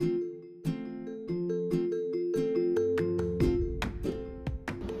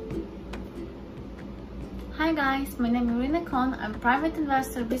Hi guys, my name is Irina Kohn. I'm a private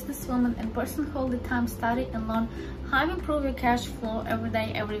investor, businesswoman, and person who all the time study and learn how to improve your cash flow every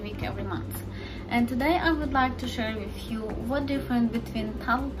day, every week, every month. And today I would like to share with you what difference between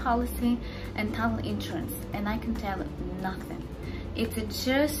title policy and title insurance. And I can tell you nothing. It's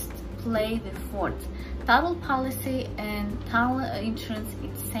just play with words. Title policy and title insurance,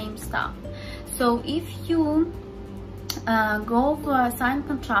 it's same stuff. So if you go for a signed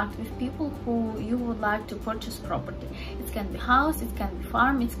contract with people who you would like to purchase property. It can be house, it can be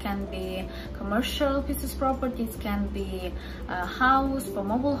farm, it can be commercial pieces of property, it can be a house for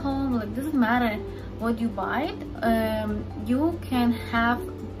mobile home. Like, doesn't matter what you buy. You can have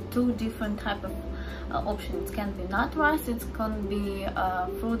two different type of options. It can be notarized, it can be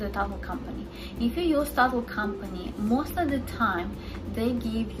through the title company. If you use title company, most of the time they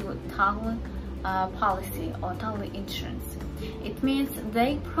give you title policy or title insurance. It means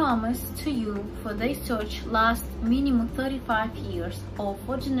they promise to you for their search last minimum 35 years or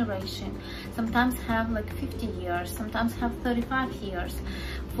 4 generations, sometimes have like 50 years, sometimes have 35 years,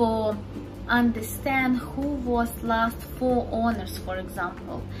 for understand who was last 4 owners, for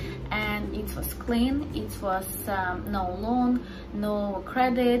example, and it was clean, it was no loan, no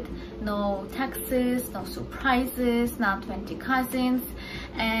credit, no taxes, no surprises, not 20 cousins.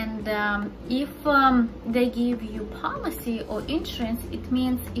 And if they give you policy or insurance, it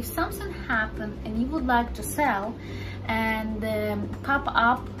means if something happened and you would like to sell and pop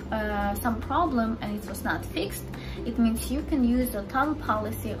up some problem and it was not fixed, it means you can use your title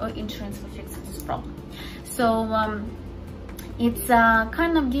policy or insurance to fix this problem. So it's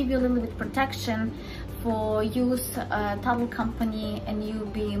kind of give you a little bit protection for use title company, and you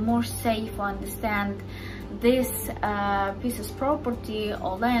be more safe or understand this piece of property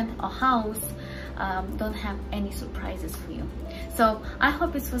or land or house don't have any surprises for you. So I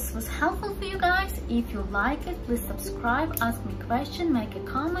hope this was helpful for you guys. If you like it, please subscribe, ask me a question, make a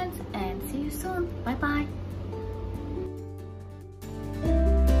comment, and see you soon. Bye bye.